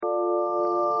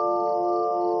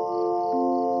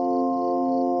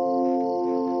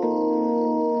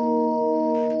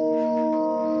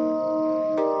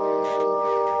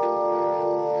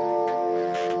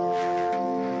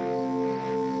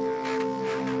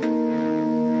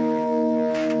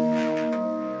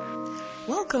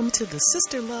Welcome to the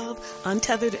Sister Love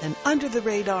Untethered and Under the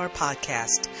Radar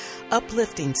podcast,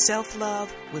 uplifting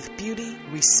self-love with beauty,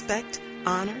 respect,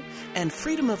 honor, and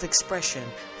freedom of expression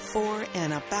for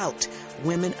and about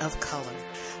women of color.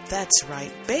 That's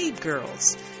right, babe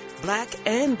girls, black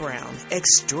and brown,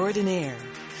 extraordinaire,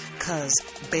 'cause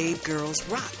babe girls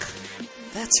rock.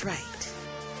 That's right.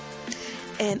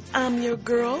 And I'm your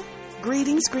girl.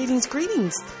 Greetings, greetings,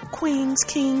 greetings, queens,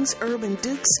 kings, urban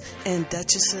dukes, and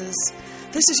duchesses.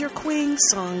 This is your Queen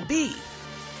Song B.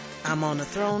 I'm on the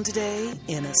throne today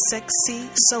in a sexy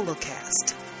solo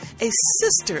cast, a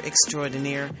sister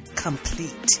extraordinaire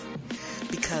complete.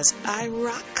 Because I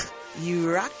rock,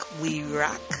 you rock, we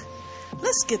rock.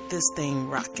 Let's get this thing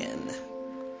rockin'.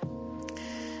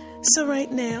 So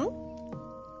right now,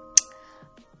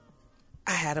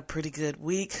 I had a pretty good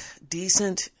week,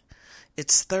 decent.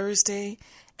 It's Thursday,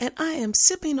 and I am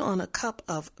sipping on a cup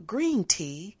of green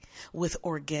tea with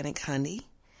organic honey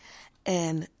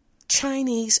and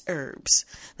Chinese herbs.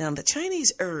 Now, the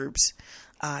Chinese herbs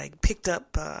I picked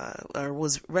up or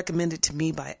was recommended to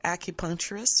me by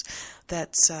acupuncturists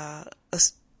that's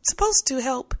supposed to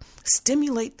help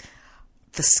stimulate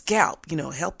the scalp,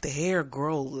 help the hair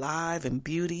grow live and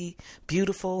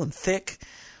beautiful and thick.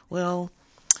 Well,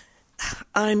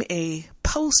 I'm in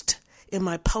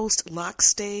my post-lock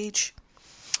stage.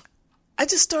 I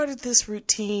just started this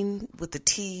routine with the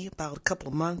tea about a couple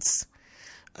of months,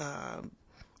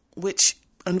 which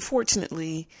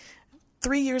unfortunately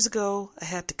 3 years ago I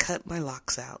had to cut my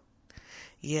locks out.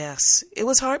 Yes, it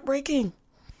was heartbreaking.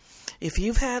 If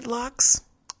you've had locks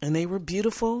and they were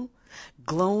beautiful,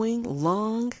 glowing,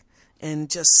 long, and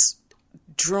just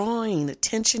drawing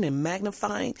attention and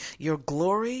magnifying your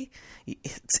glory,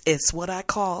 it's what I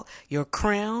call your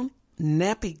crown,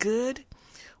 nappy good.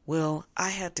 Well, I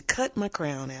had to cut my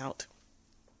crown out.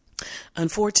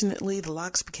 Unfortunately, the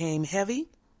locks became heavy,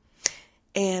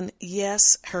 and yes,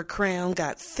 her crown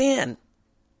got thin.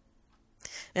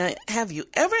 Now, have you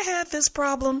ever had this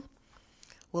problem?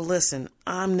 Well, listen,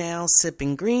 I'm now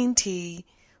sipping green tea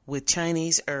with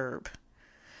Chinese herb.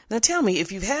 Now tell me,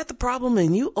 if you've had the problem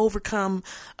and you overcome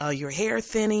your hair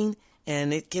thinning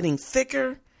and it getting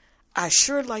thicker, I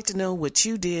sure like to know what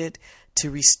you did to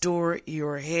restore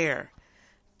your hair.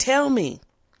 Tell me.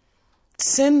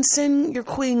 Send your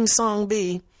Queen Song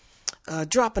B.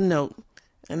 Drop a note.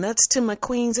 And that's to my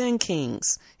queens and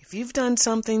kings. If you've done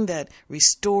something that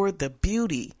restored the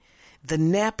beauty, the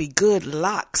nappy good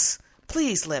locks,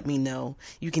 please let me know.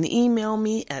 You can email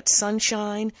me at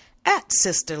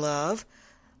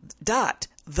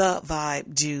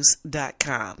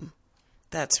sunshine@sisterlove.thevibejuice.com.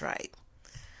 That's right.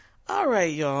 All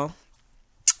right, y'all.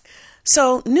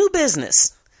 So, new business.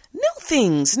 New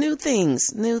things,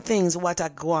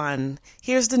 Wataguan.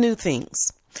 Here's the new things.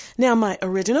 Now, my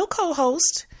original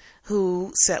co-host,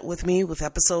 who sat with me with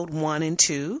episode 1 and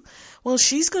 2, well,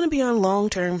 she's going to be on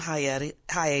long-term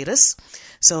hiatus.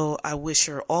 So I wish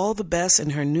her all the best in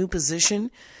her new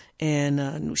position.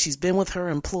 And she's been with her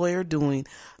employer doing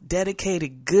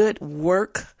dedicated good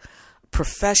work,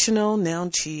 professional. Now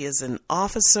she is an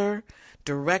officer,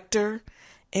 director,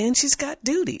 and she's got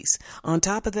duties. On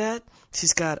top of that,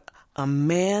 she's got a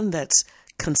man that's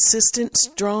consistent,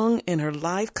 strong in her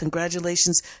life.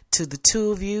 Congratulations to the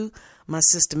two of you, my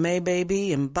sister May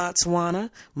Baby in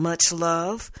Botswana. Much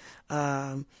love.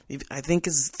 I think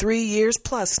it's 3 years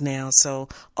plus now, so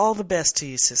all the best to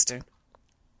you, sister.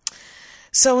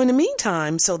 So in the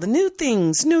meantime, the new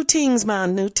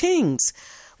things.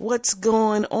 What's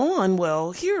going on?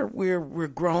 Well, here we're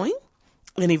growing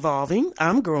and evolving.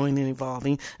 I'm growing and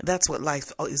evolving. That's what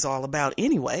life is all about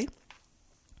anyway.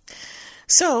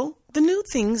 So the new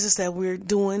things is that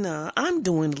I'm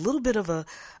doing a little bit of a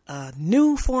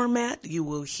new format. You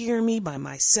will hear me by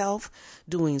myself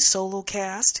doing solo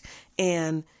cast,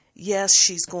 and yes,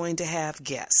 she's going to have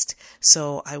guests.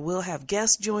 So I will have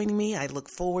guests joining me. I look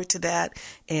forward to that,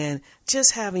 and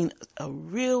just having a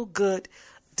real good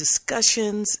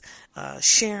discussions,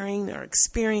 sharing our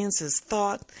experiences,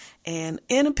 thought, and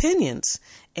opinions,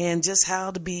 and just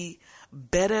how to be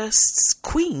better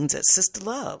queens at Sister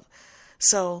Love.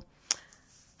 So,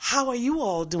 how are you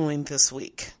all doing this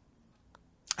week?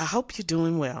 I hope you're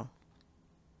doing well.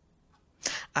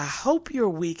 I hope your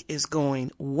week is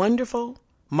going wonderful,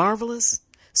 marvelous,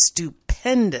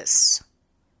 stupendous.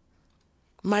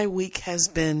 My week has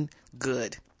been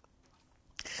good.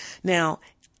 Now,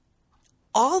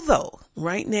 although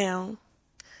right now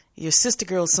your sister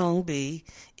girl Song B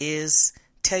is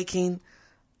taking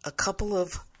a couple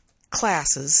of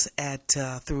classes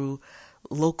through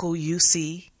local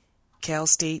UC, Cal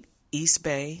State East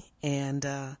Bay, and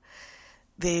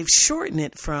they've shortened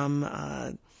it from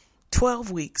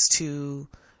 12 weeks to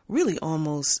really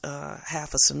almost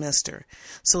half a semester.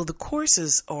 So the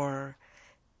courses are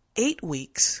 8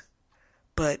 weeks,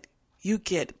 but you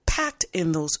get packed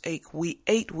in those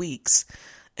 8 weeks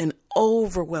an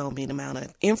overwhelming amount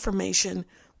of information,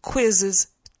 quizzes,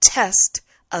 tests,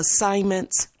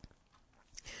 assignments.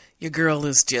 Your girl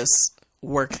is just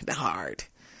working hard,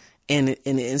 and it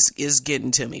is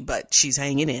getting to me, but she's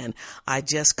hanging in. I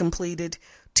just completed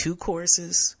 2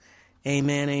 courses.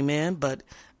 Amen, amen. But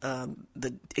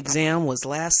the exam was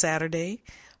last Saturday.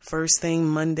 First thing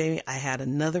Monday, I had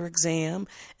another exam,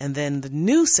 and then the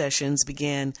new sessions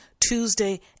began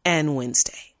Tuesday and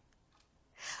Wednesday.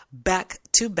 Back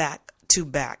to back to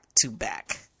back to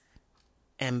back,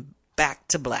 and back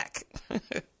to black.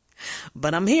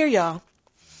 But I'm here, y'all.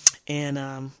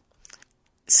 And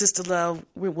Sister Love,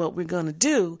 what we're going to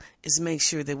do is make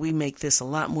sure that we make this a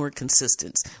lot more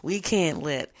consistent. We can't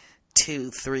let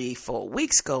 2, 3, 4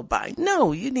 weeks go by.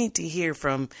 No, you need to hear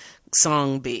from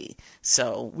Song B.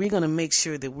 So we're going to make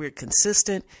sure that we're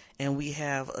consistent and we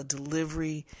have a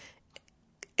delivery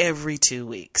every 2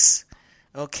 weeks.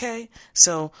 Okay?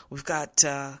 So we've got,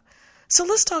 so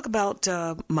let's talk about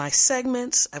my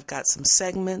segments. I've got some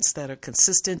segments that are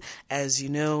consistent. As you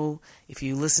know, if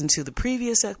you listen to the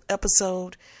previous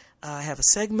episode, I have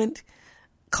a segment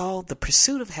called The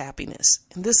Pursuit of Happiness.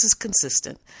 And this is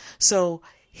consistent. So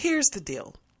here's the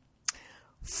deal.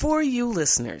 For you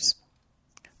listeners,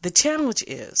 the challenge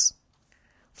is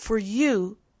for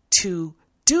you to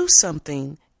do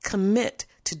something, commit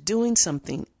to doing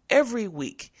something every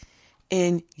week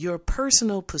in your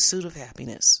personal pursuit of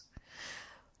happiness.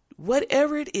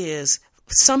 Whatever it is,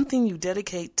 something you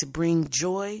dedicate to bring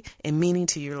joy and meaning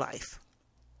to your life.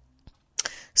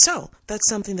 So that's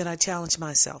something that I challenge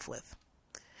myself with.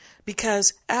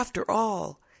 Because after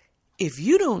all, if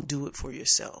you don't do it for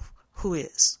yourself, who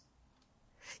is?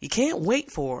 You can't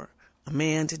wait for a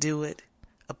man to do it,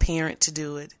 a parent to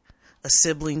do it, a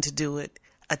sibling to do it,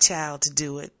 a child to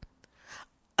do it,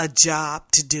 a job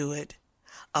to do it,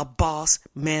 a boss,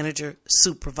 manager,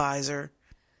 supervisor.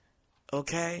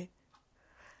 Okay?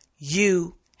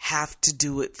 You have to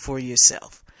do it for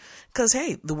yourself. Because,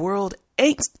 hey, the world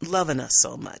ain't loving us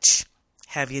so much.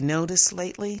 Have you noticed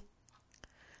lately?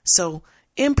 So,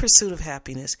 in pursuit of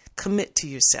happiness, commit to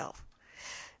yourself.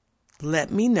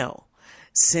 Let me know.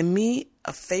 Send me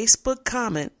a Facebook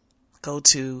comment. Go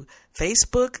to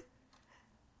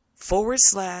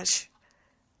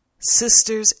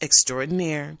Facebook.com/Sisters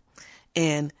Extraordinaire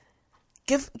and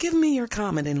give me your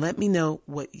comment and let me know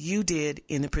what you did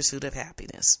in the pursuit of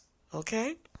happiness.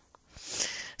 Okay?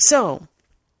 So,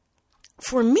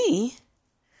 for me,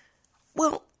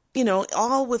 well, you know,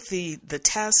 all with the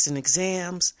tests and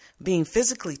exams, being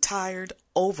physically tired,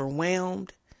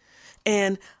 overwhelmed,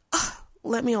 and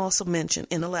let me also mention,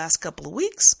 in the last couple of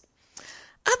weeks,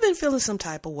 I've been feeling some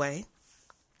type of way.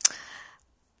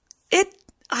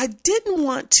 I didn't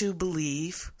want to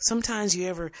believe. Sometimes you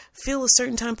ever feel a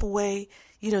certain type of way.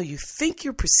 You know, you think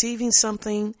you're perceiving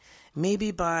something,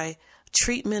 maybe by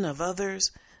treatment of others,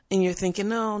 and you're thinking,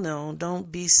 no,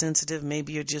 don't be sensitive.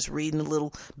 Maybe you're just reading a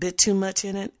little bit too much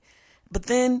in it. But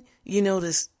then you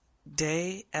notice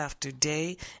day after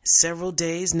day, several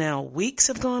days, now weeks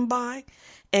have gone by,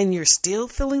 and you're still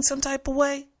feeling some type of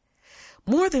way.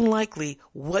 More than likely,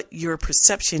 what your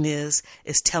perception is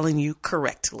telling you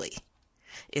correctly.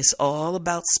 It's all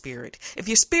about spirit. If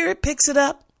your spirit picks it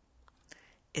up,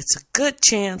 it's a good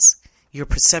chance your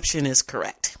perception is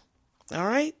correct. All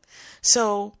right?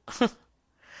 So,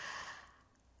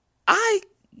 I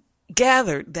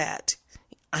gathered that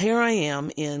here I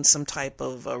am in some type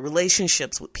of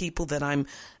relationships with people that I'm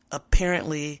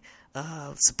apparently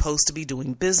supposed to be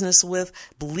doing business with,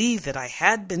 believe that I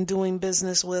had been doing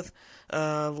business with,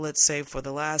 let's say for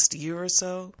the last year or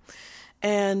so.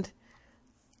 And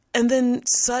then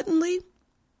suddenly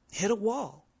hit a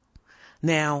wall.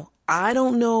 Now, I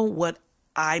don't know what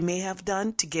I may have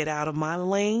done to get out of my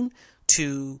lane,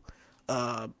 to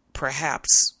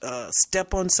perhaps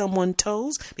step on someone's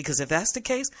toes, because if that's the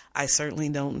case, I certainly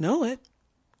don't know it.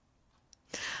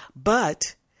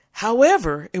 But,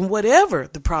 however, and whatever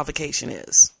the provocation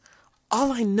is,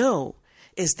 all I know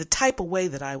is the type of way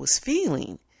that I was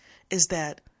feeling is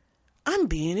that I'm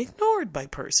being ignored by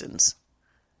persons.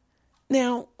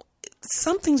 Now,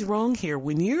 something's wrong here.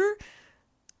 When you're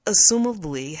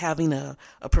assumably having a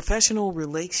professional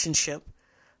relationship,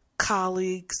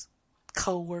 colleagues,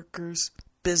 co-workers,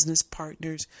 business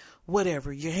partners,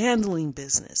 whatever, you're handling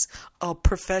business, a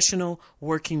professional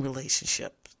working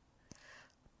relationship.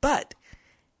 But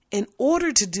in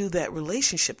order to do that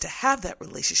relationship, to have that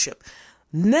relationship,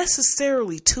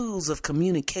 necessarily tools of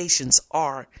communications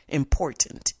are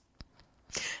important.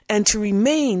 And to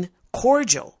remain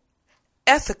cordial,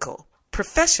 ethical,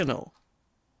 professional,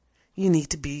 you need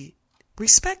to be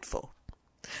respectful.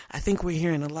 I think we're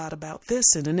hearing a lot about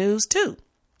this in the news too.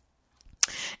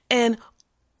 And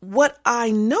what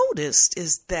I noticed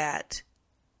is that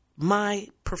my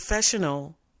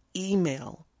professional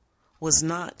email was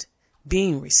not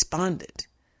being responded.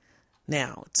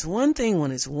 Now, it's one thing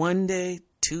when it's 1 day,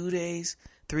 2 days,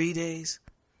 3 days,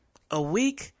 a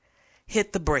week,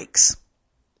 hit the brakes.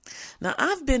 Now,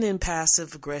 I've been in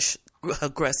passive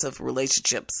aggressive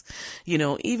relationships,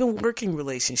 even working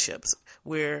relationships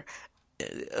where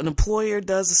an employer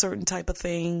does a certain type of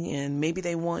thing and maybe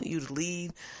they want you to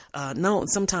leave. No,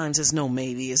 sometimes it's no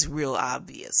maybe, it's real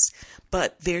obvious.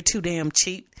 But they're too damn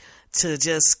cheap to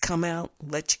just come out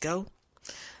and let you go.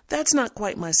 That's not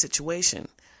quite my situation.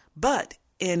 But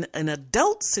in an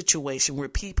adult situation where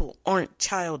people aren't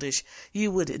childish,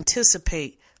 you would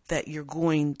anticipate that you're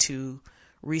going to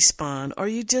respond, or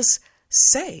you just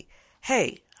say,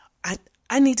 hey,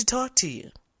 I need to talk to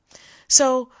you.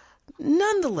 So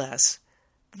nonetheless,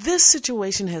 this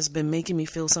situation has been making me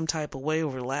feel some type of way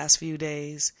over the last few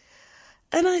days.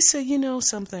 And I say,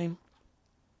 something?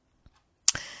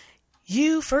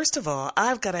 First of all,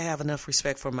 I've got to have enough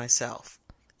respect for myself.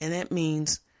 And that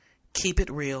means keep it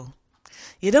real.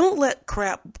 You don't let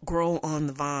crap grow on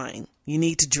the vine. You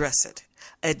need to dress it.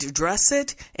 Dress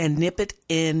it and nip it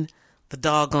in the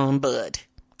doggone bud.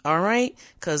 All right?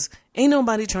 Because ain't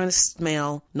nobody trying to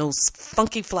smell no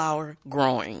funky flower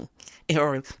growing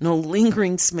or no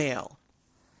lingering smell.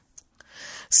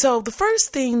 So the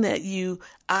first thing that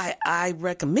I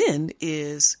recommend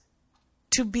is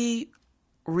to be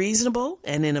reasonable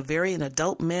and in an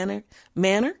adult manner,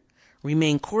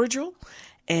 remain cordial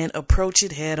and approach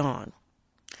it head on.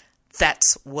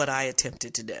 That's what I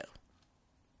attempted to do.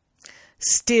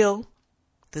 Still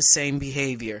the same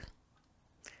behavior.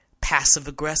 Passive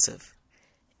aggressive.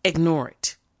 Ignore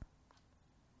it.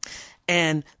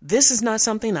 And this is not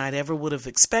something I'd ever would have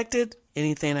expected,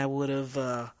 anything I would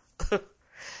have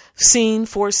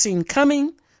foreseen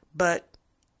coming, but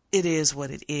it is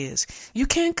what it is. You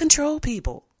can't control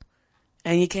people,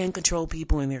 and you can't control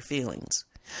people in their feelings,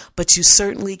 but you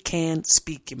certainly can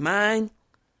speak your mind,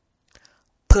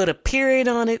 put a period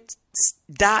on it,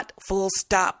 dot, full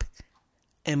stop,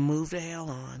 and move the hell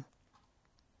on.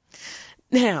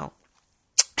 Now,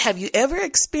 have you ever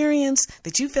experienced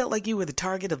that you felt like you were the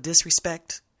target of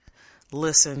disrespect?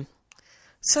 Listen,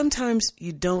 sometimes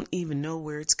you don't even know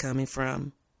where it's coming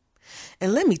from.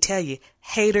 And let me tell you,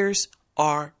 haters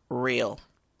are real.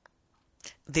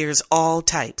 There's all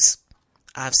types.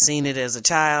 I've seen it as a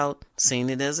child, seen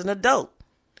it as an adult.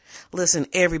 Listen,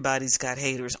 everybody's got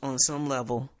haters on some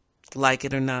level, like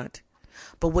it or not.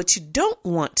 But what you don't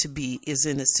want to be is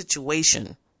in a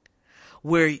situation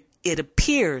where it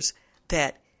appears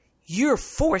that you're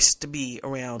forced to be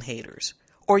around haters,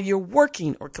 or you're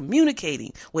working or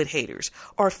communicating with haters,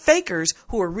 or fakers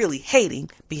who are really hating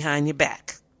behind your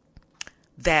back.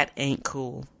 That ain't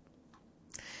cool.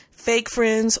 Fake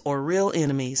friends or real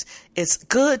enemies, it's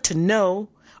good to know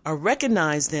or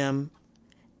recognize them,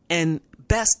 and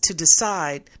best to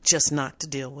decide just not to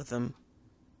deal with them.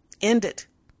 End it.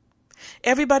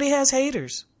 Everybody has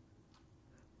haters,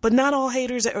 but not all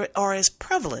haters are as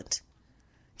prevalent.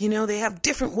 They have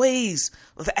different ways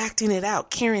of acting it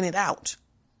out, carrying it out.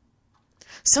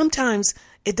 Sometimes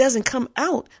it doesn't come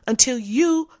out until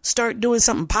you start doing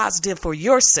something positive for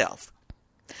yourself.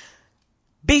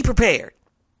 Be prepared.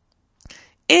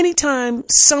 Anytime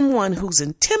someone who's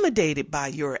intimidated by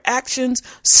your actions,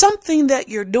 something that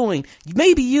you're doing,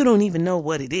 maybe you don't even know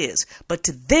what it is, but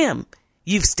to them,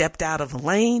 you've stepped out of the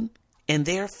lane and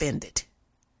they're offended.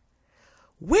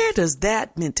 Where does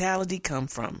that mentality come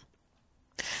from?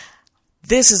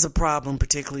 This is a problem,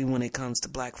 particularly when it comes to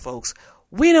black folks.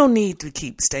 We don't need to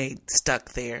keep staying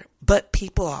stuck there, but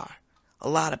people are. A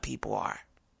lot of people are.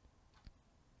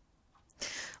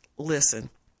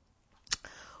 Listen,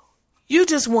 you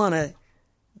just want to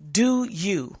do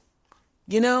you.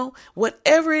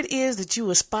 Whatever it is that you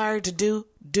aspire to do,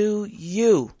 do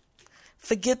you.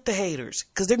 Forget the haters,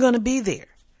 because they're going to be there.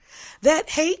 That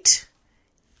hate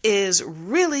is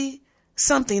really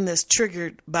something that's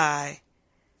triggered by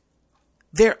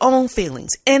their own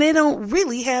feelings, and it don't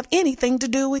really have anything to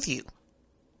do with you.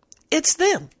 It's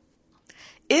them.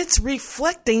 It's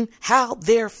reflecting how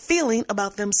they're feeling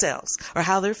about themselves or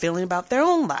how they're feeling about their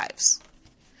own lives.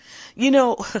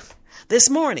 This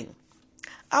morning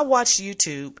I watched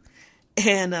YouTube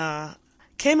and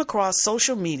came across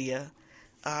social media.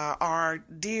 Our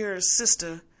dear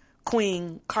sister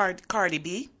Queen Cardi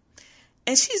B,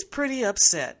 and she's pretty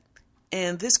upset.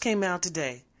 And this came out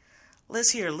today.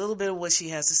 Let's hear a little bit of what she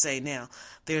has to say now.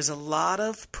 There's a lot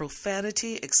of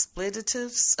profanity,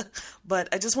 expletives, but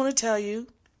I just want to tell you,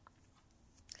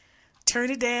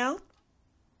 turn it down.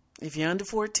 If you're under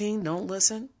 14, don't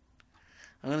listen.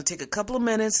 I'm going to take a couple of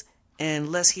minutes and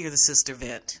let's hear the sister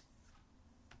vent.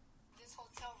 This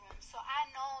hotel room, so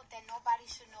I know that nobody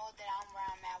should know that I'm where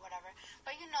I'm at, whatever.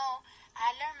 But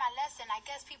I learned my lesson. I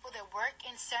guess people that work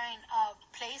in certain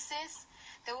places,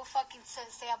 they will fucking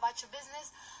say about your business.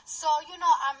 So,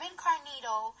 I'm in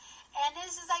Carnito, and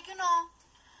it's just like, I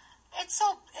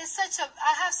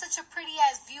have such a pretty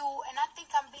ass view, and I think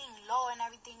I'm being low and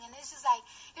everything, and it's just like,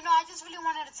 I just really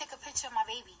wanted to take a picture of my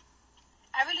baby.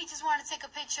 I really just wanted to take a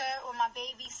picture with my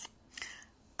baby.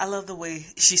 I love the way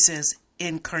she says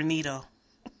incarnito.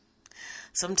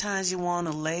 Sometimes you want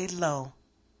to lay low.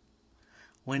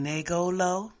 When they go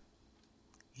low,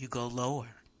 you go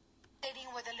lower.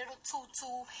 With a little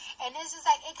tutu, and it's just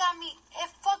like it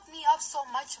fucked me up so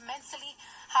much mentally,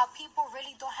 how people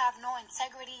really don't have no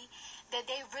integrity, that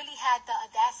they really had the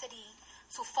audacity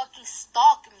to fucking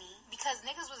stalk me, because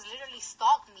niggas was literally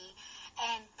stalking me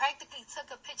and practically took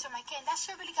a picture of my kid. And that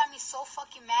shit really got me so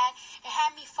fucking mad. It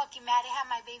had me fucking mad. It had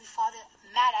my baby father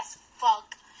mad as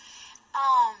fuck.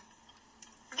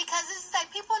 Because it's just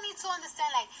like people need to understand,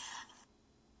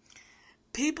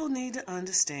 people need to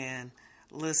understand.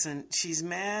 Listen, she's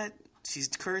mad.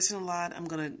 She's cursing a lot. I'm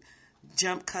going to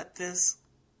jump cut this.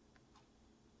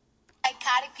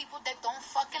 Psychotic people that don't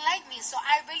fucking like me. So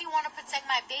I really want to protect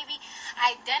my baby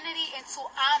identity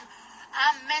until I'm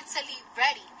mentally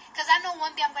ready. Because I know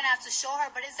one day I'm going to have to show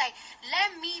her, but it's like,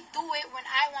 let me do it when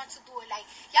I want to do it. Like,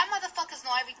 y'all motherfuckers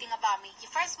know everything about me.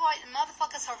 First of all,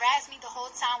 motherfuckers harassed me the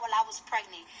whole time while I was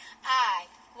pregnant.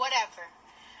 Whatever.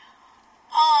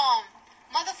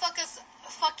 Motherfuckers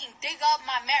fucking dig up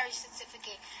my marriage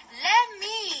certificate. Let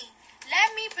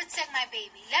me protect my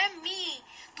baby. Let me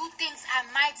do things at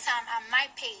my time, at my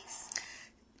pace.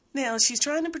 Now, she's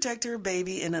trying to protect her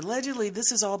baby, and allegedly this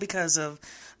is all because of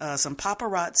some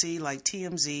paparazzi like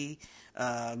TMZ,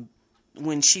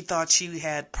 when she thought she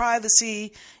had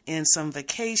privacy in some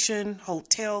vacation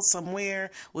hotel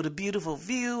somewhere with a beautiful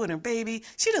view and her baby.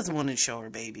 She doesn't want to show her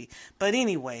baby. But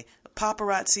anyway,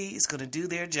 paparazzi is going to do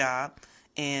their job,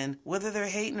 and whether they're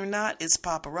hating or not, it's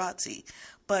paparazzi.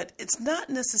 But it's not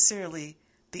necessarily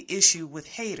the issue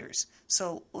with haters.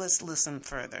 So let's listen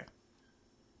further.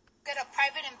 Get a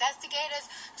private investigators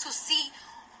to see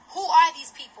who are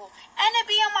these people. And it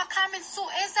be on my comments too.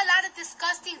 It's a lot of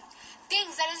disgusting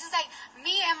things that it's just like,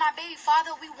 me and my baby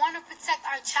father, we want to protect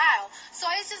our child. So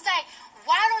it's just like,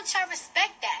 why don't y'all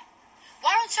respect that?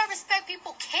 Why don't y'all respect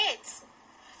people's kids?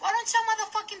 Why don't y'all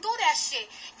motherfucking do that shit?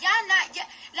 Y'all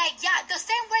the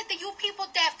same way that you people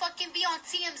that fucking be on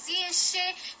TMZ and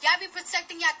shit, y'all be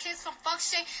protecting y'all kids from fuck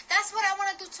shit. That's what I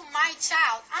want to do to my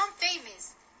child. I'm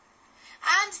famous.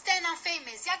 I understand I'm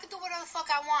famous. Y'all can do whatever the fuck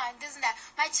I want, this and that.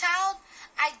 My child,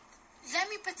 let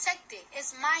me protect it.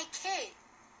 It's my kid.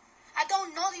 I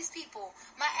don't know these people.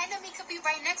 My enemy could be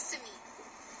right next to me.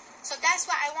 So that's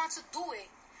why I want to do it.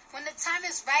 When the time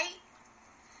is right,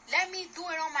 let me do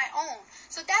it on my own.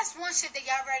 So that's one shit that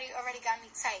y'all already got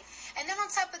me tight. And then on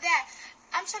top of that,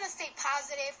 I'm trying to stay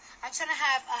positive. I'm trying to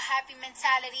have a happy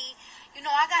mentality.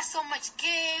 I got so much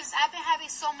gifts. I've been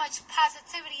having so much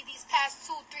positivity these past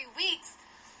 2-3 weeks.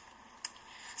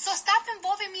 So stop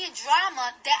involving me in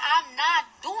drama that I'm not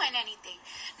doing anything.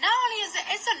 Not only is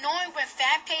it's annoying when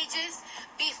fan pages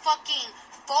be fucking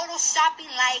photoshopping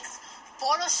likes,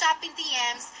 photoshopping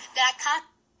DMs that I can't.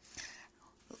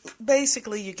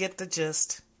 Basically, you get the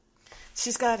gist.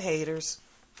 She's got haters.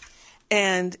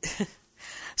 And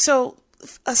so,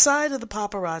 aside of the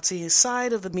paparazzi,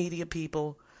 aside of the media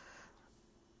people,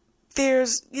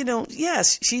 there's,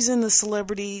 yes, she's in the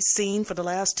celebrity scene for the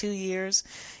last 2 years.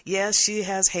 Yes, she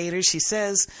has haters. She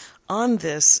says on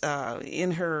this,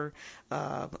 in her,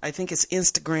 I think it's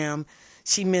Instagram,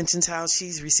 she mentions how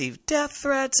she's received death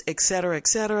threats, etc.,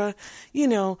 etc.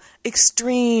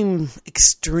 Extreme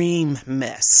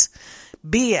mess.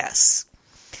 BS.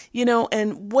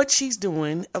 And what she's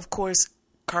doing, of course,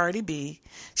 Cardi B,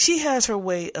 she has her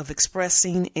way of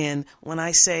expressing, and when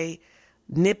I say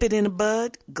nip it in the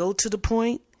bud, go to the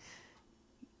point,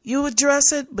 you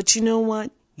address it, but you know what?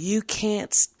 You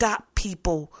can't stop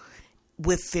people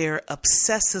with their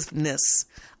obsessiveness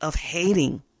of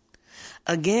hating.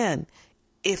 Again,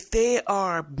 if they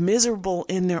are miserable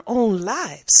in their own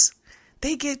lives,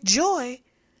 they get joy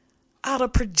out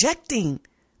of projecting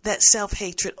that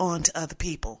self-hatred onto other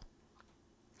people.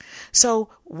 So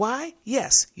why?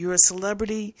 Yes, you're a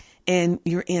celebrity and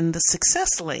you're in the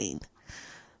success lane.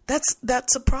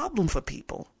 That's a problem for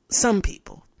people, some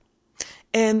people.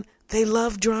 And they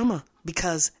love drama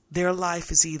because their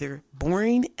life is either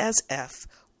boring as F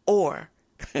or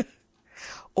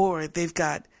they've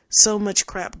got so much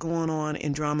crap going on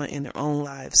in drama in their own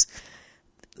lives.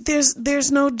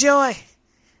 There's no joy.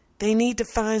 They need to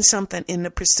find something in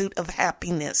the pursuit of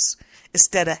happiness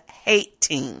instead of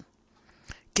hating.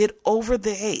 Get over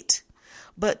the hate.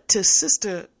 But to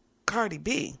Sister Cardi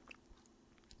B,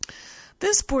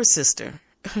 this poor sister,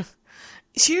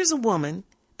 she's a woman,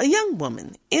 a young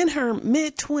woman in her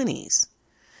mid-20s,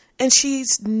 and she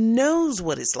knows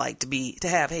what it's like to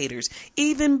have haters,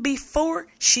 even before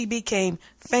she became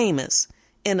famous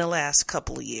in the last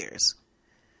couple of years.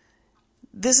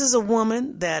 This is a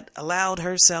woman that allowed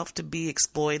herself to be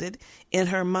exploited. In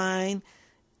her mind,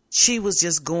 she was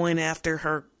just going after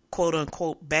her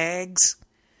quote-unquote bags,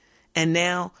 and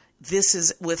now this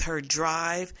is with her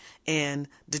drive and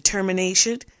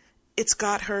determination. It's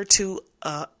got her to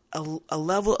a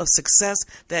level of success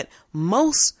that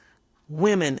most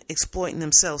women exploiting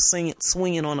themselves,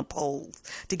 swinging on a pole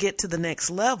to get to the next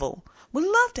level, would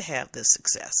love to have this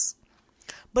success.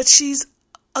 But she's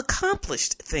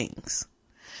accomplished things.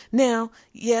 Now,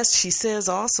 yes, she says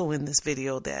also in this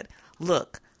video that,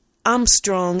 look, I'm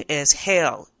strong as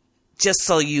hell, just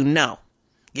so you know.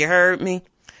 You heard me?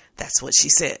 That's what she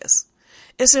says.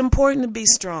 It's important to be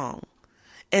strong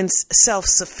and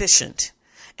self-sufficient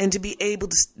and to be able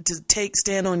to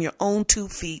stand on your own 2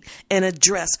 feet and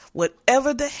address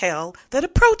whatever the hell that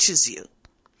approaches you.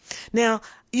 Now,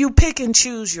 you pick and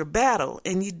choose your battle,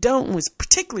 and you don't,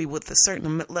 particularly with a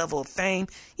certain level of fame,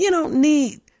 you don't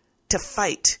need to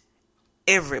fight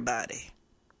everybody.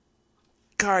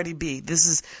 Cardi B, this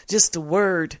is just a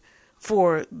word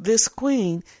for this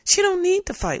queen. She don't need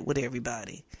to fight with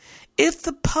everybody. If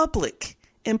the public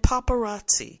and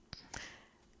paparazzi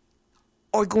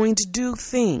are going to do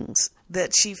things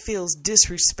that she feels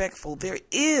disrespectful, there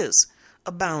is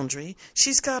a boundary.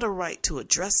 She's got a right to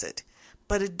address it.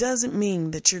 But it doesn't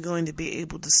mean that you're going to be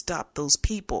able to stop those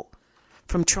people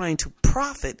from trying to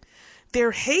profit.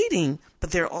 They're hating,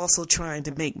 but they're also trying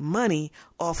to make money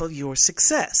off of your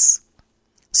success.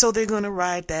 So they're going to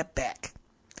ride that back,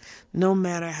 no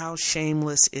matter how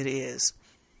shameless it is.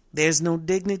 There's no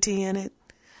dignity in it.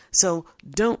 So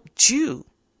don't you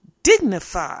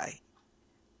dignify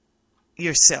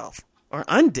yourself or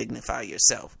undignify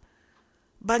yourself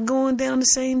by going down the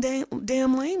same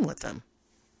damn lane with them.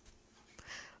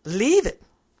 Leave it.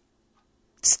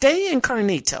 Stay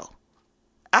incognito.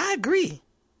 I agree.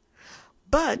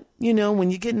 But,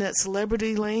 when you get in that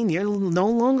celebrity lane, you're no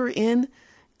longer in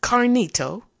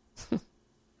carnito,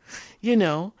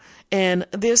 and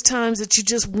there's times that you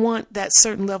just want that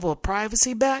certain level of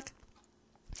privacy back.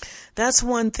 That's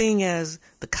one thing as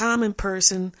the common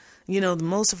person,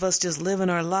 most of us just living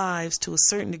our lives to a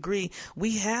certain degree.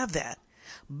 We have that.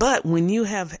 But when you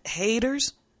have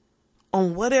haters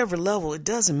on whatever level, it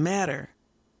doesn't matter.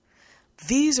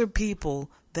 These are people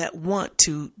that want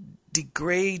to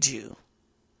degrade you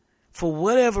for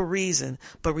whatever reason.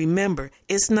 But remember,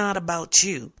 it's not about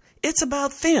you. It's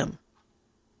about them.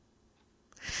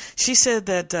 She said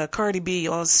that Cardi B,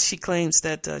 she claims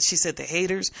that she said the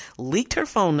haters leaked her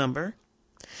phone number.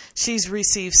 She's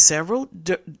received several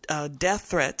death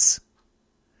threats.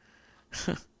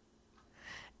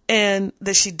 And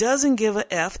that she doesn't give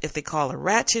a F if they call her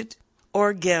ratchet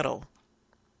or ghetto.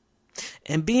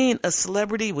 And being a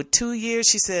celebrity with 2 years,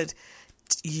 she said,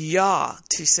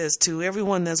 she says to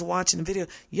everyone that's watching the video,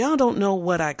 y'all don't know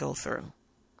what I go through.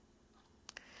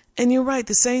 And you're right,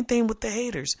 the same thing with the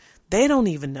haters. They don't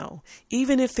even know,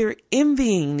 even if they're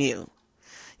envying you.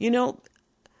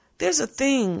 There's a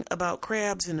thing about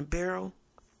crabs in a barrel.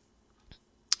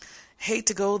 Hate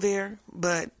to go there,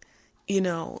 but,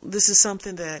 this is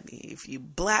something that if you're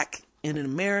black and in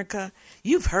America,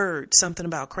 you've heard something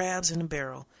about crabs in a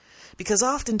barrel. Because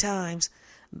oftentimes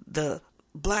the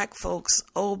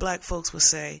old black folks will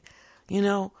say,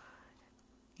 y'all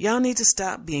need to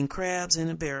stop being crabs in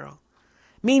a barrel.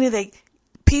 Meaning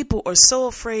people are so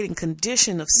afraid and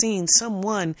conditioned of seeing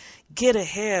someone get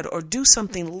ahead or do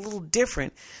something a little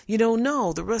different.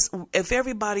 No, the rest, if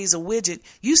everybody's a widget,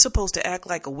 you're supposed to act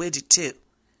like a widget too.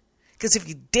 Because if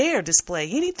you dare display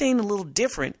anything a little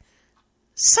different,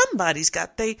 somebody's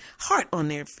got their heart on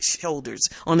their shoulders,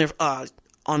 on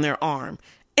their arm,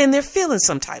 and they're feeling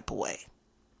some type of way.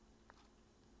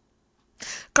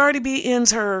 Cardi B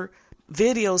ends her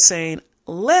video saying,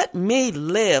 "Let me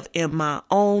live in my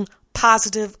own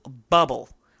positive bubble.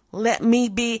 Let me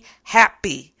be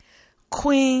happy."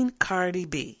 Queen Cardi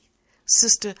B.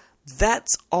 Sister,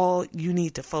 that's all you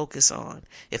need to focus on.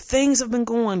 If things have been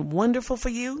going wonderful for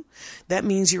you, that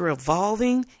means you're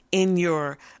evolving in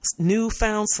your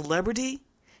newfound celebrity.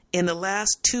 In the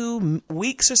last 2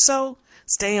 weeks or so,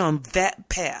 stay on that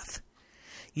path.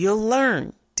 You'll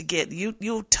learn to get,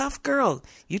 you're a tough girl.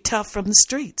 You tough from the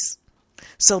streets.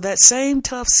 So that same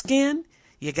tough skin,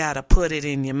 you got to put it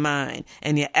in your mind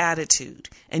and your attitude.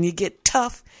 And you get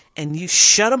tough and you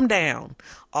shut them down.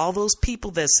 All those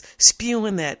people that's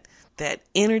spewing that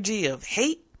energy of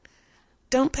hate,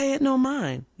 don't pay it no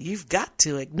mind. You've got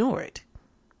to ignore it.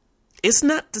 It's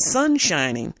not the sun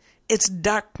shining. It's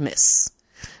darkness,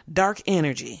 dark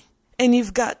energy. And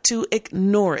you've got to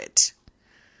ignore it.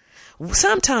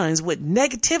 Sometimes with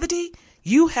negativity,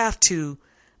 the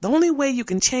only way you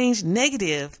can change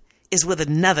negative is with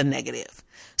another negative.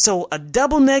 So a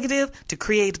double negative to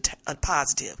create a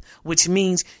positive, which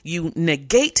means you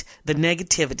negate the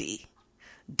negativity.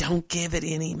 Don't give it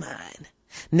any mind.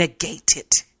 Negate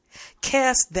it.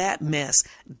 Cast that mess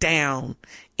down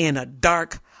in a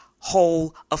dark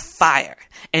hole of fire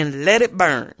and let it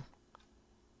burn.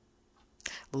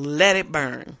 Let it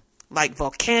burn like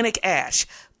volcanic ash.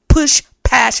 Push,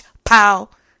 pash, pow,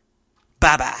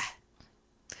 bye-bye.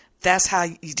 That's how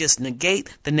you just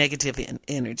negate the negative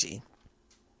energy.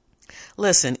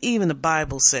 Listen, even the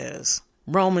Bible says,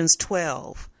 Romans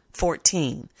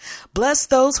 12:14, bless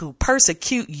those who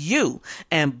persecute you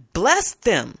and bless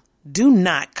them. Do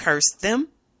not curse them.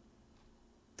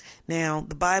 Now,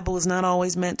 the Bible is not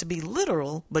always meant to be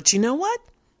literal, but you know what?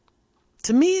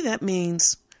 To me, that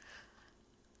means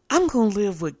I'm going to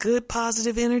live with good,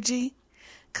 positive energy.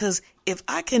 Because if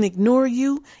I can ignore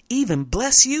you, even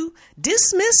bless you,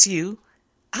 dismiss you,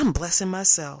 I'm blessing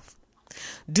myself.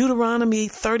 Deuteronomy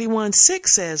 31:6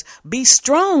 says, be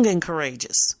strong and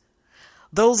courageous.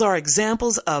 Those are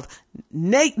examples of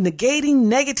negating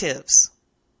negatives.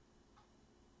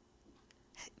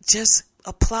 Just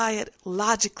apply it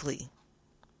logically.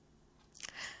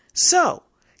 So,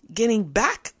 getting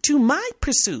back to my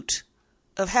pursuit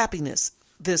of happiness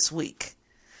this week.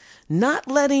 Not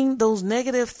letting those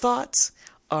negative thoughts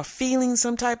or feeling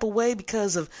some type of way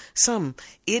because of some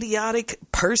idiotic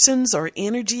persons or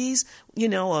energies,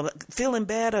 or feeling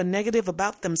bad or negative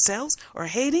about themselves or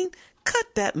hating, cut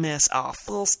that mess off.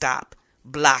 Full stop.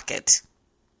 Block it.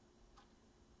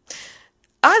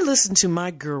 I listen to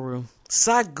my guru,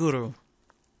 Sadhguru,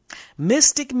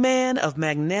 mystic man of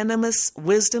magnanimous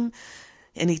wisdom,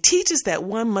 and he teaches that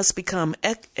one must become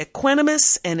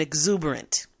equanimous and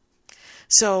exuberant.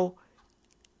 So,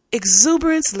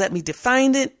 exuberance, let me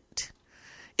define it.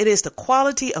 It is the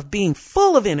quality of being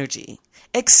full of energy,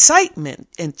 excitement,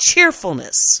 and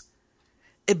cheerfulness.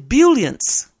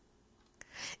 Ebullience.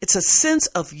 It's a sense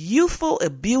of youthful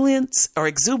ebullience or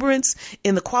exuberance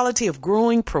in the quality of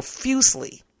growing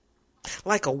profusely,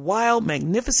 like a wild,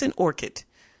 magnificent orchid,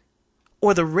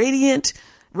 or the radiance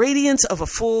of a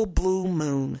full blue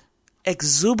moon.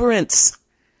 Exuberance.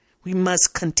 We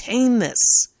must contain this.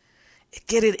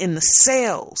 Get it in the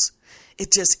cells.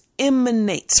 It just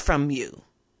emanates from you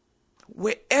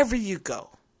wherever you go.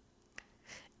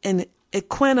 And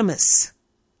equanimous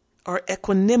or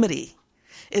equanimity.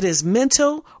 It is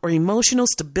mental or emotional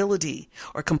stability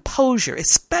or composure,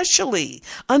 especially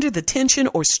under the tension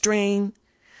or strain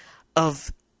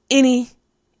of any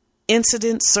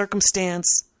incident,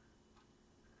 circumstance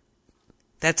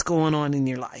that's going on in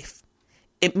your life.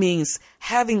 It means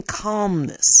having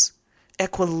calmness,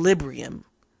 equilibrium,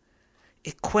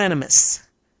 equanimous,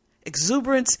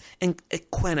 exuberance, and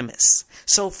equanimous.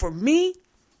 So for me,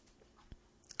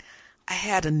 I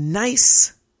had a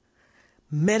nice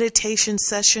meditation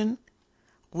session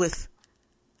with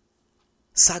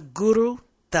Sadhguru,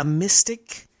 the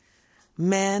mystic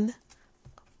man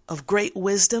of great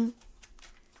wisdom,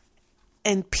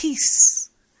 and peace.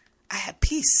 I had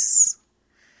peace.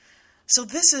 So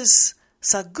this is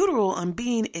Sadhguru on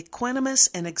being equanimous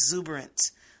and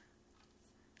exuberant.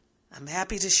 I'm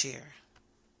happy to share.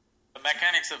 The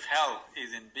mechanics of health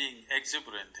is in being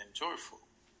exuberant and joyful.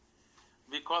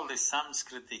 We call this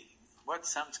samskriti. What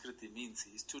samskriti means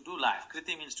is to do life.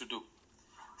 Kriti means to do.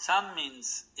 Sam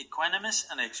means equanimous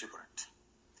and exuberant.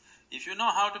 If you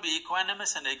know how to be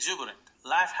equanimous and exuberant,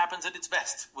 life happens at its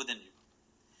best within you.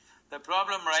 The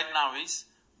problem right now is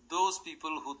those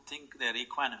people who think they're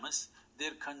equanimous,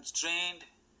 they're constrained,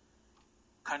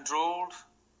 controlled,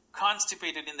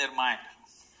 constipated in their mind.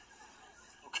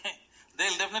 Okay?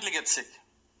 They'll definitely get sick.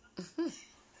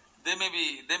 They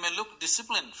may look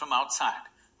disciplined from outside,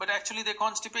 but actually they're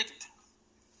constipated.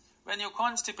 When you're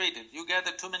constipated, you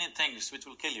gather too many things which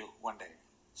will kill you one day,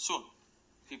 soon.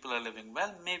 People are living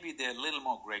well, maybe they're a little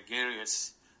more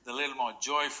gregarious, they're a little more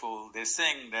joyful, they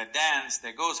sing, they dance,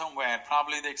 they go somewhere,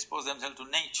 probably they expose themselves to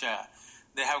nature,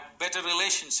 they have better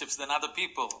relationships than other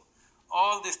people.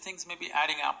 All these things may be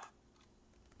adding up.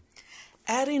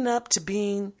 Adding up to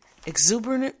being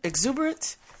exuberant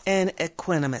and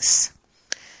equanimous.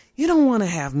 You don't want to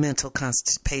have mental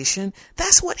constipation.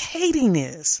 That's what hating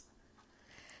is.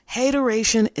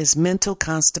 Hateration is mental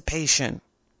constipation.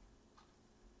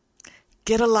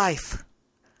 Get a life.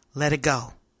 Let it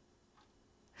go.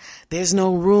 There's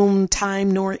no room,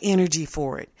 time, nor energy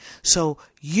for it. So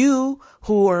you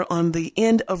who are on the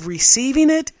end of receiving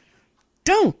it,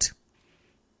 don't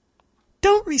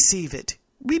receive it.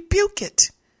 Rebuke it.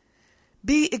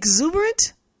 Be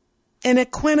exuberant and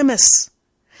equanimous.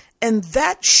 And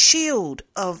that shield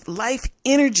of life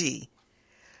energy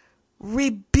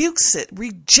rebukes it,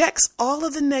 rejects all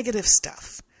of the negative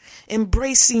stuff.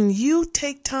 Embracing you,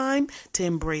 take time to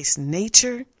embrace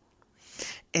nature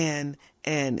and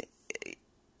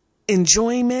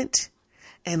enjoyment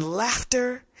and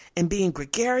laughter and being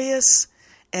gregarious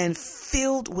and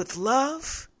filled with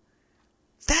love.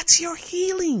 That's your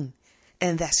healing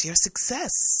and that's your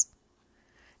success.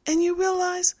 And you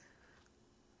realize,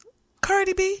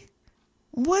 Cardi B,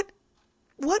 what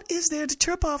is there to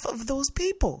trip off of those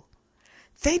people?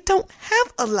 They don't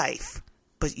have a life,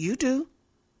 but you do.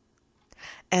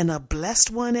 And a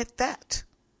blessed one at that.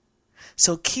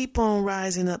 So keep on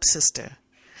rising up, sister.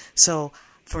 So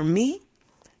for me,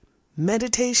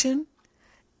 meditation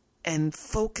and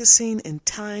focusing in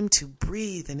time to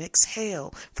breathe and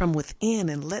exhale from within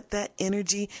and let that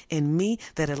energy in me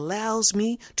that allows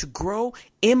me to grow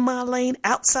in my lane,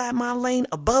 outside my lane,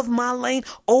 above my lane,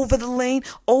 over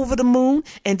the moon,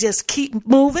 and just keep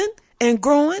moving and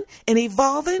growing and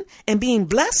evolving and being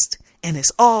blessed, and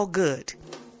it's all good.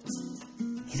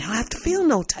 You don't have to feel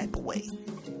no type of way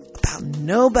about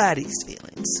nobody's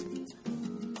feelings.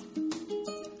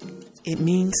 It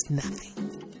means nothing.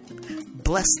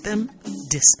 Bless them,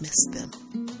 dismiss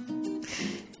them.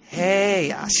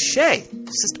 Hey, Ashe,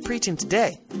 Sister Preaching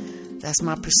today. That's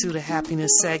my Pursuit of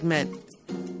Happiness segment.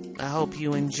 I hope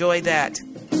you enjoy that.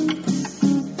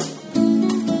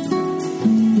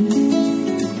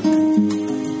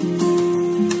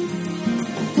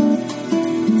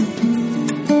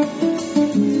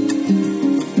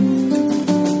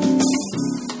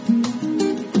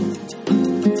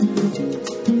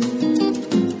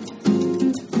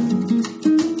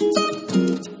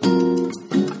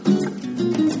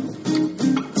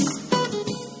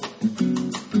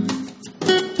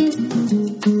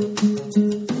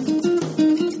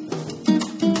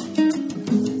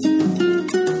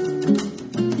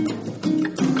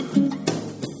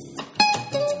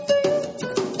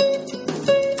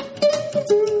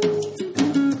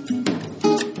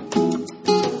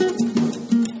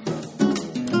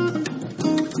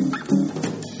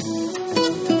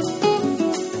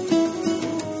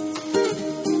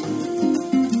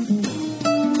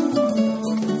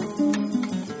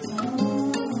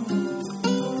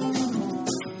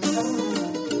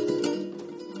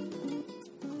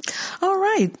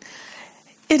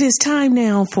 It is time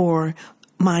now for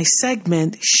my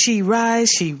segment, She Rise,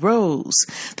 She Rose.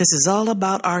 This is all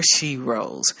about our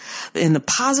sheroes and the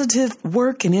positive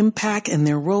work and impact and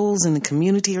their roles in the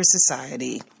community or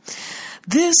society.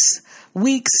 This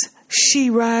week's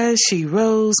She Rise, She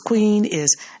Rose queen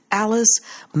is Alice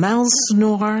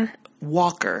Malsnoir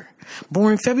Walker,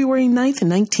 born February 9th,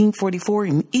 1944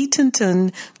 in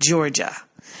Eatonton, Georgia.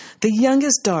 The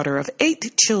youngest daughter of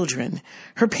 8 children,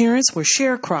 her parents were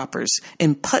sharecroppers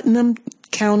in Putnam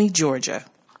County, Georgia.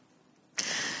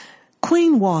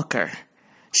 Queen Walker,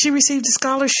 she received a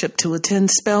scholarship to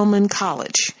attend Spelman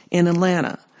College in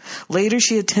Atlanta. Later,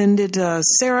 she attended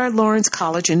Sarah Lawrence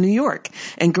College in New York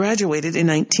and graduated in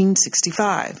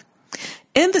 1965.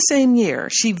 In the same year,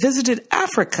 she visited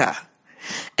Africa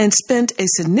and spent a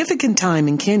significant time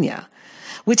in Kenya,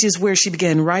 which is where she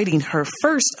began writing her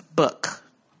first book.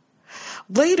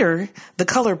 Later, The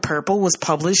Color Purple was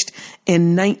published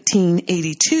in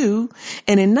 1982,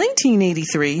 and in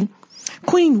 1983,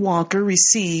 Queen Walker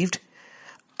received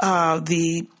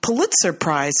the Pulitzer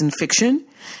Prize in Fiction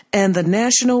and the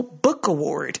National Book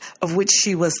Award, of which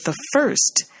she was the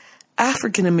first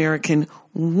African-American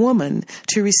woman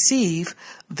to receive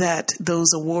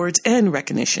those awards and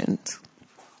recognitions.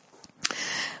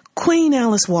 Queen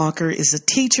Alice Walker is a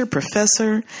teacher,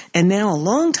 professor, and now a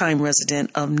longtime resident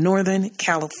of Northern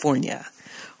California.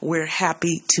 We're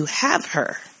happy to have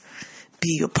her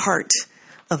be a part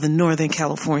of the Northern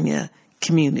California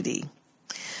community.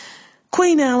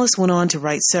 Queen Alice went on to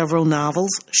write several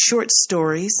novels, short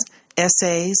stories,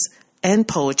 essays, and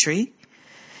poetry.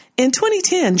 In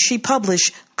 2010, she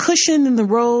published cushion in the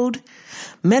road,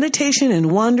 meditation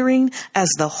and wandering as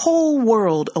the whole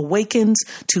world awakens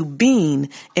to being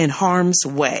in harm's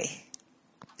way.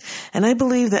 And I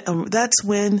believe that that's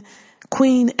when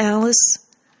Queen Alice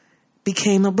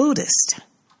became a Buddhist.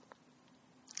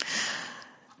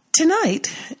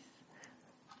 Tonight,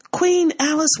 Queen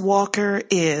Alice Walker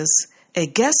is a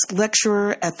guest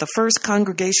lecturer at the First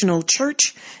Congregational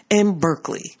Church in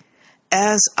Berkeley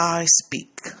as I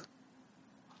speak.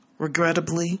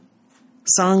 Regrettably,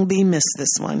 Songbi missed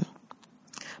this one,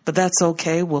 but that's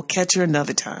okay. We'll catch her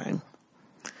another time,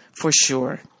 for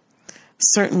sure.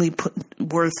 Certainly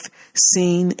worth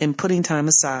seeing and putting time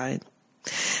aside.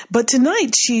 But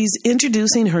tonight she's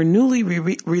introducing her newly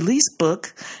released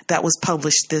book that was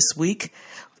published this week,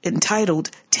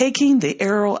 entitled Taking the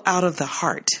Arrow Out of the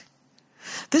Heart.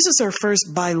 This is her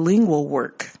first bilingual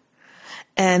work,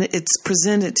 and it's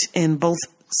presented in both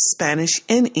Spanish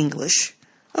and English,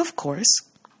 of course.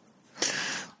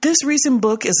 This recent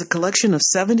book is a collection of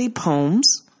 70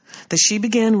 poems that she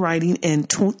began writing in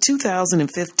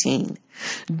 2015.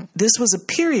 This was a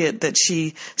period that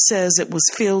she says it was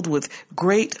filled with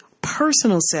great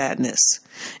personal sadness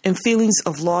and feelings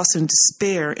of loss and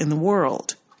despair in the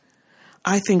world.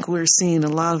 I think we're seeing a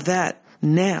lot of that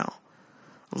now.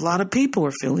 A lot of people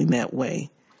are feeling that way.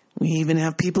 We even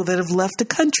have people that have left the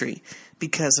country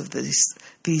because of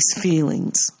these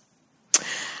feelings.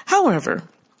 However,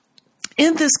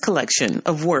 in this collection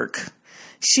of work,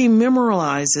 she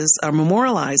memorializes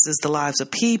the lives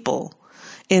of people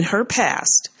in her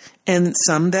past and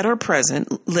some that are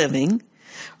present living,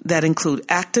 that include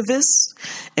activists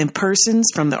and persons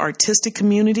from the artistic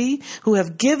community who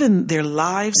have given their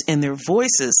lives and their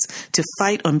voices to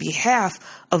fight on behalf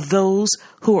of those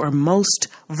who are most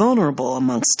vulnerable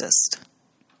amongst us.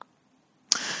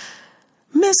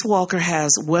 Miss Walker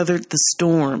has weathered the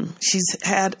storm. She's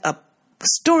had a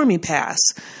stormy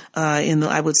past in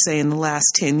the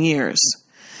last 10 years.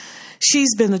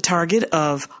 She's been the target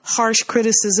of harsh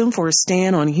criticism for her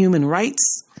stand on human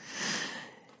rights.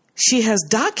 She has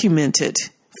documented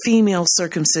female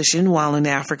circumcision while in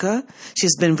Africa.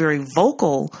 She's been very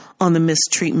vocal on the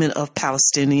mistreatment of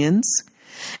Palestinians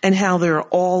and how they're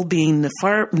all being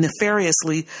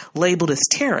nefariously labeled as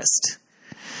terrorists.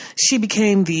 She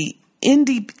became the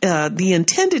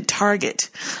intended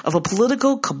target of a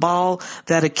political cabal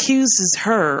that accuses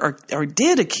her or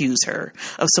did accuse her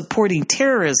of supporting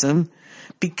terrorism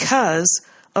because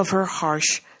of her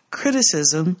harsh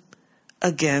criticism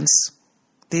against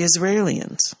the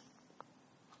Israelis.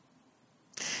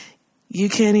 You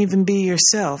can't even be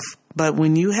yourself, but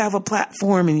when you have a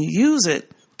platform and you use it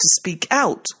to speak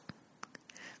out,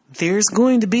 there's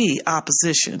going to be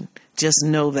opposition. Just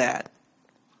know that.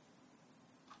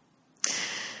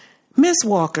 Miss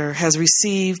Walker has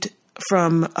received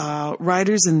from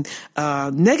writers and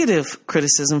negative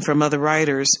criticism from other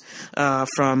writers,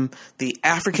 from the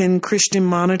African Christian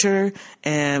Monitor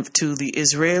and to the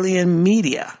Israeli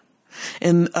media.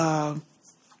 In the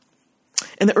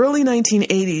early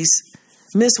 1980s,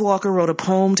 Miss Walker wrote a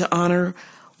poem to honor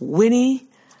Winnie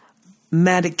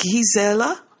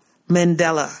Madikizela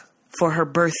Mandela for her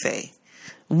birthday.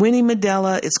 Winnie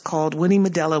Mandela is called Winnie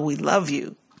Mandela, We Love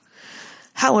You.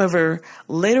 However,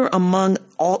 later among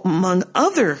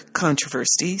other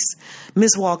controversies,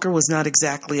 Miss Walker was not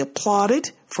exactly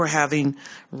applauded for having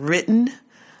written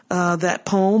that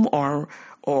poem or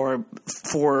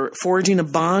for forging a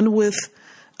bond with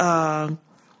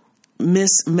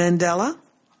Miss Mandela.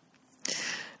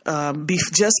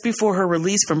 Just before her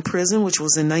release from prison, which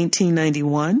was in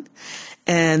 1991,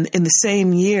 and in the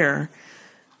same year,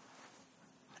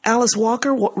 Alice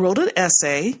Walker wrote an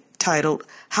essay titled,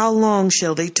 How Long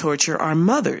Shall They Torture Our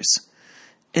Mothers?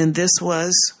 And this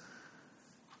was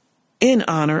in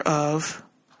honor of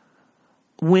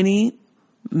Winnie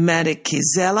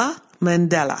Madikizela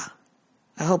Mandela.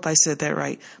 I hope I said that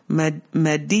right.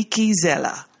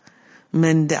 Madikizela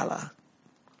Mandela.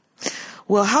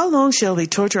 Well, how long shall they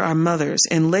torture our mothers?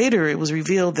 And later it was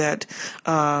revealed that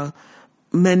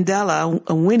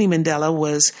Winnie Mandela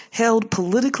was held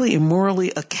politically and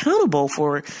morally accountable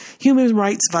for human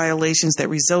rights violations that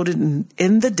resulted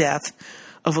in the death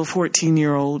of a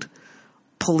 14-year-old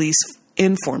police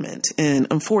informant. And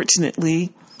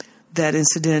unfortunately, that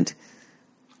incident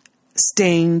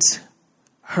stains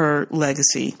her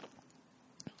legacy.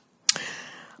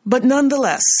 But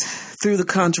nonetheless, through the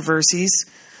controversies,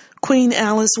 Queen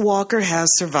Alice Walker has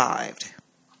survived.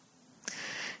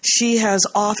 She has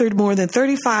authored more than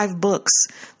 35 books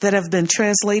that have been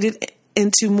translated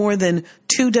into more than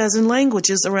 24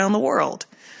 languages around the world.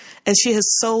 And she has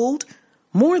sold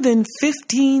more than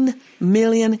 15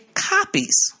 million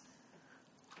copies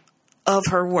of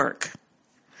her work.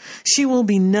 She will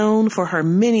be known for her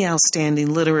many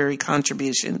outstanding literary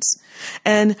contributions,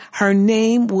 and her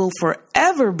name will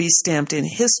forever be stamped in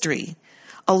history,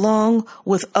 along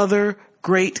with other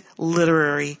great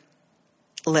literary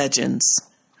legends.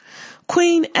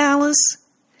 Queen Alice,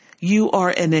 you are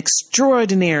an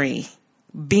extraordinary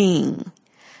being,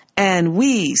 and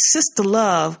we, Sister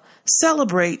Love,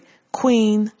 celebrate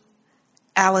Queen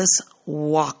Alice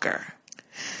Walker.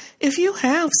 If you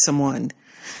have someone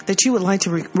that you would like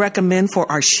to recommend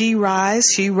for our She Rise,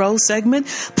 She Rose segment,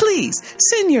 please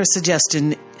send your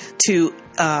suggestion to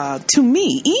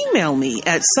me. Email me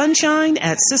at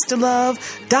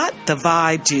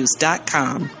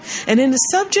sunshine@sisterlove.thevibejuice.com. And in the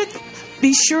subject,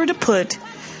 be sure to put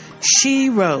She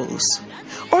Rose.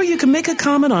 Or you can make a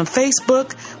comment on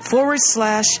Facebook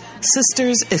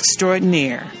 /Sisters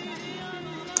Extraordinaire.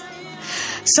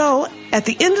 So at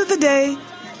the end of the day,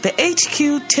 the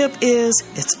HQ tip is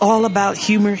it's all about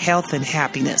humor, health, and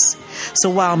happiness.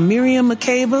 So while Miriam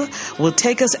Makeba will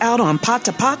take us out on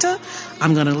Pata Pata,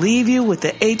 I'm going to leave you with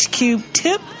the HQ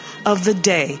tip of the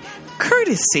day,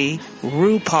 courtesy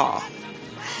RuPaul.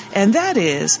 And that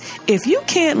is, if you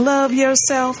can't love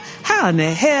yourself, how in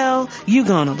the hell you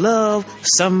going to love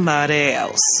somebody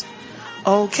else?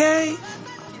 Okay?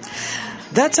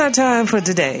 That's our time for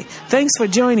today. Thanks for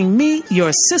joining me,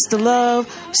 your Sister Love,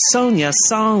 Sonia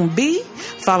Song B.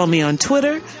 Follow me on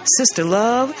Twitter, Sister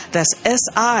Love, that's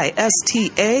SISTALUVE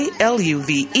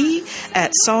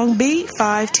at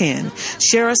SongB510.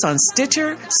 Share us on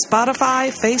Stitcher,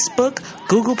 Spotify, Facebook,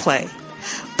 Google Play.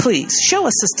 Please show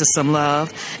a sister some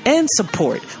love and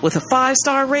support with a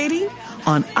 5-star rating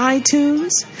on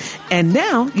iTunes. And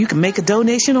now you can make a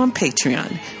donation on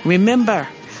Patreon. Remember,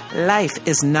 life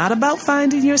is not about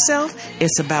finding yourself,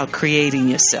 it's about creating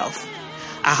yourself.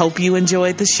 I hope you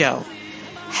enjoyed the show.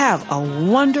 Have a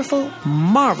wonderful,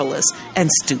 marvelous, and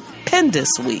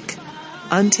stupendous week.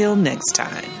 Until next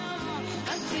time.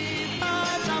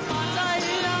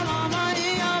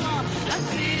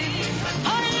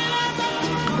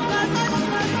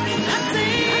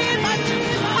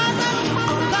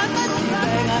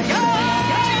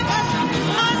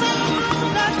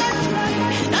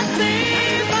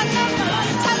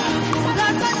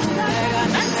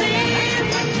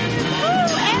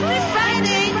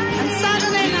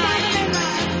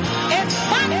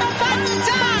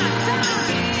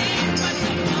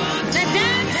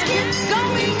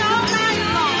 Going all night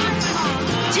long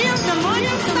till the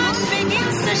morning sun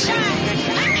begins to shine.